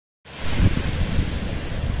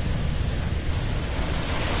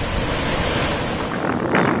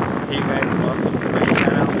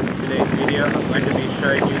video, I'm going to be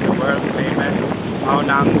showing you the world famous Ao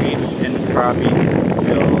Nang Beach in Krabi.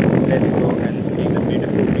 So let's go and see the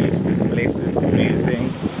beautiful beach. This place is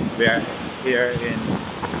amazing. We are here in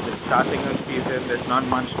the starting of season. There's not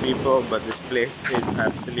much people, but this place is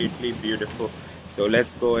absolutely beautiful. So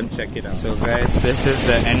let's go and check it out. So guys, this is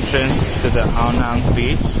the entrance to the Ao Nang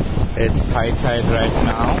Beach. It's high tide right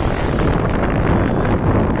now.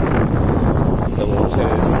 The water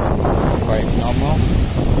is quite normal,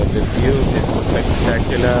 but the view is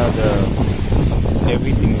spectacular.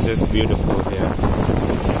 Everything's just beautiful here.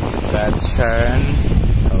 That's Sharon.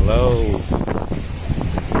 Hello.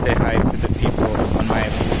 Say hi to the people on my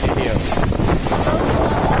video.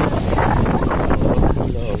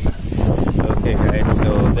 Hello. Okay guys,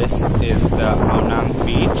 so this is the Ao Nang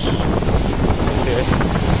Beach. Okay.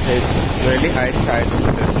 It's really high tide,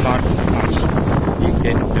 so there's not much you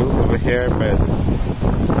can do over here, but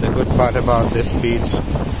the good part about this beach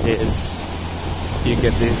is you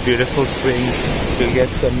get these beautiful swings. You'll get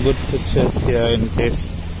some good pictures here in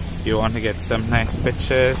case you want to get some nice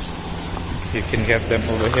pictures. You can get them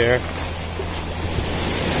over here.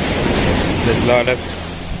 There's a lot of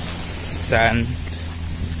sand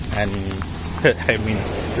and I mean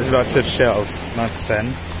there's lots of shells, not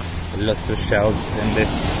sand, lots of shells in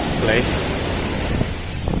this place.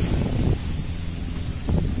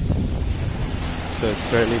 So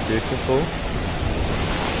it's really beautiful.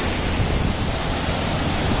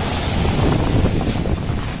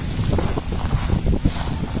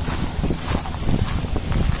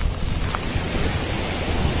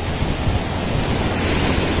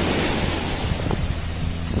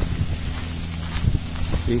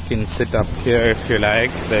 You can sit up here if you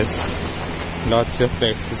like. There's lots of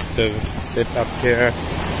places to sit up here.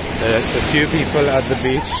 There's a few people at the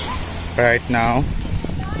beach right now.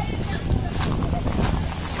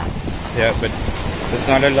 Yeah, but there's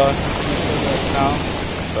not a lot of people right now.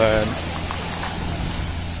 But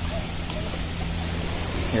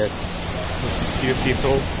yes, there's a few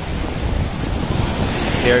people.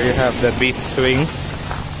 Here you have the beach swings,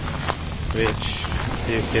 which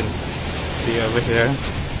you can see over here.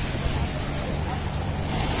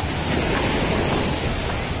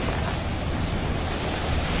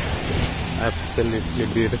 Absolutely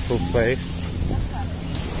beautiful place.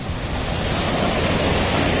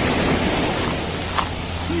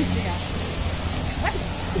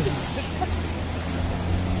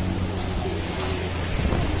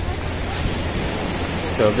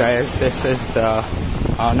 So guys, this is the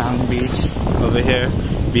Ao Nang Beach over here.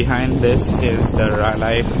 Behind this is the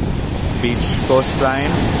Railay Beach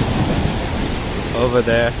coastline. Over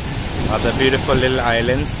there are the beautiful little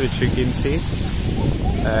islands which you can see.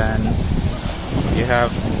 And you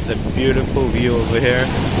have the beautiful view over here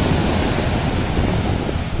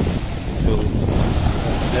to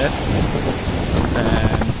left,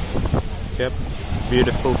 and yep,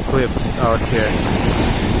 beautiful cliffs out here.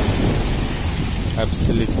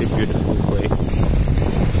 Absolutely beautiful place.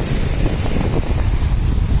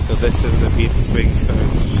 So this is the beach swings I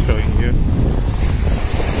was showing you.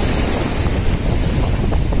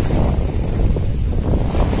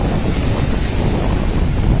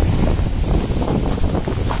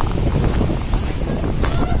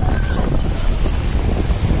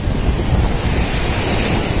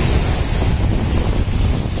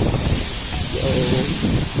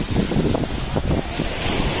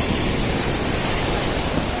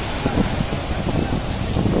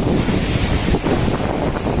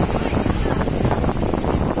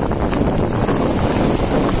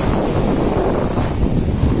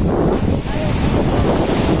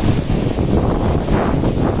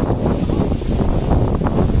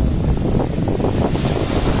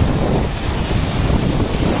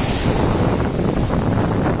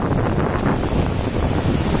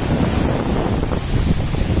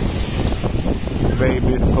 Very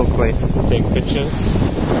beautiful place to take pictures.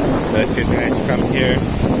 So if you guys come here,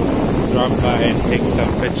 drop by and take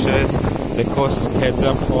some pictures. The coast heads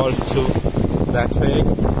up all to that way.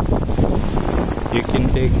 You can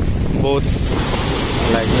take boats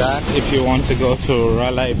like that if you want to go to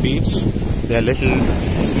Railay Beach. There are little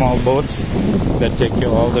small boats that take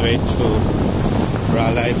you all the way to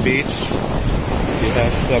Railay Beach. You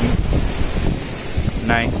have some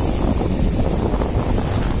nice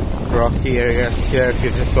rocky areas here if you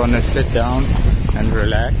just want to sit down and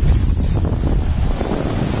relax.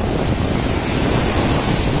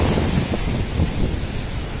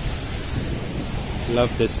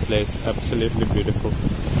 Love this place, absolutely beautiful.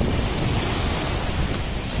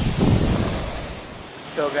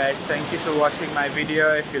 So guys, thank you for watching my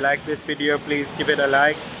video. If you like this video, please give it a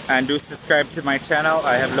like and do subscribe to my channel.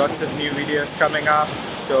 I have lots of new videos coming up,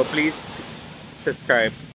 so please subscribe.